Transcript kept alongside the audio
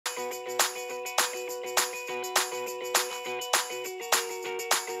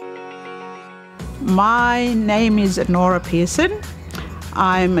My name is Norah.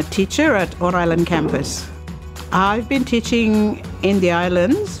 I'm a teacher at Norah Island campus. I've been teaching in the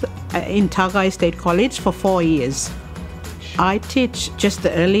islands in Tagai State College for 4 years. I teach just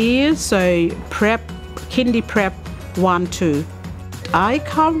the early years, so prep, kindy prep 1, 2. I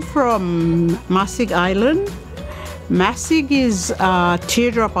come from Masig Island. Masig is a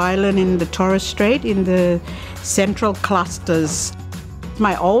teardrop island in the Torres Strait in the central clusters.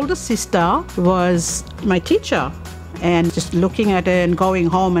 My older sister was my teacher, and just looking at her and going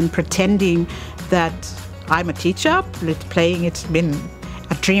home and pretending that I'm a teacher, it's been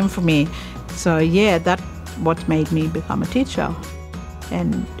a dream for me. So yeah, that's what made me become a teacher.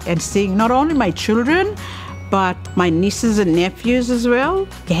 And seeing not only my children, but my nieces and nephews as well,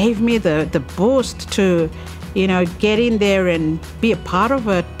 gave me the boost to, get in there and be a part of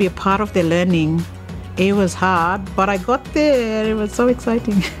it, be a part of their learning. It was hard, but I got there. It was so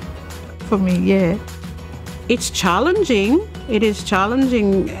exciting for me, yeah. It's challenging. It is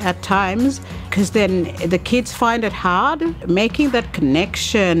challenging at times because then the kids find it hard making that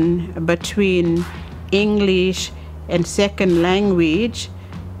connection between English and second language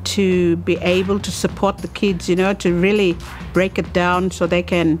to be able to support the kids, to really break it down so they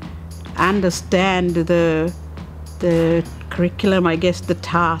can understand the curriculum, I guess, the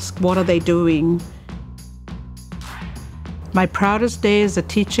task. What are they doing? My proudest day as a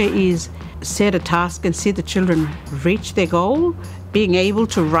teacher is set a task and see the children reach their goal, being able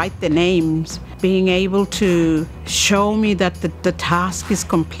to write their names, being able to show me that the task is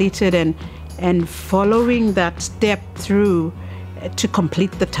completed and following that step through to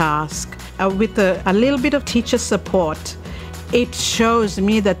complete the task. With a little bit of teacher support, it shows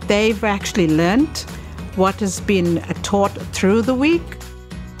me that they've actually learned what has been taught through the week.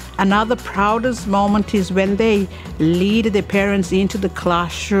 Another proudest moment is when they lead their parents into the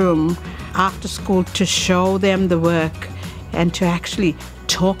classroom after school to show them the work and to actually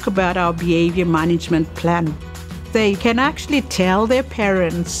talk about our behavior management plan. They can actually tell their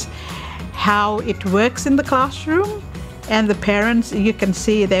parents how it works in the classroom, and the parents, you can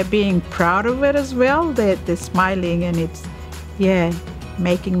see they're being proud of it as well. They're smiling, and it's,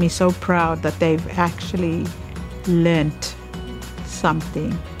 making me so proud that they've actually learnt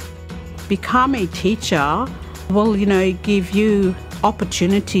something. Become a teacher will, give you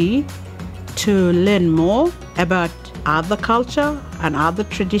opportunity to learn more about other culture and other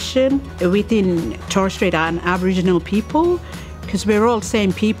tradition within Torres Strait Island Aboriginal people, because we're all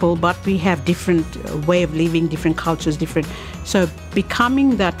same people, but we have different way of living, different cultures, different. So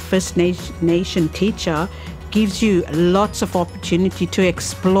becoming that First Nation teacher gives you lots of opportunity to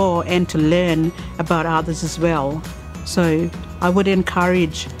explore and to learn about others as well. So I would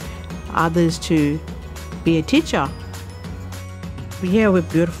encourage others to be a teacher. Yeah, we're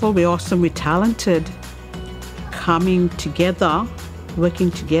beautiful, we're awesome, we're talented. Coming together,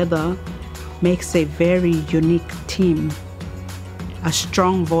 working together, makes a very unique team, a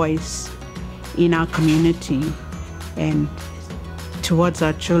strong voice in our community and towards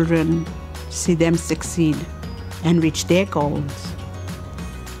our children, see them succeed and reach their goals.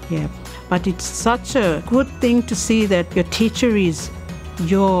 Yeah, but it's such a good thing to see that your teacher is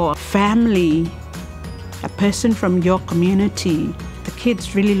your family, a person from your community. The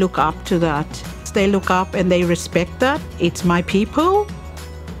kids really look up to that. They look up and they respect that. It's my people.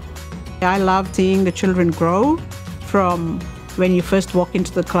 I love seeing the children grow from when you first walk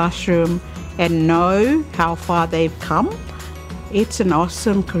into the classroom and know how far they've come. It's an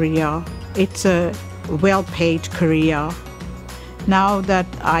awesome career. It's a well-paid career. Now that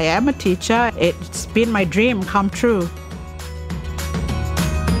I am a teacher, it's been my dream come true.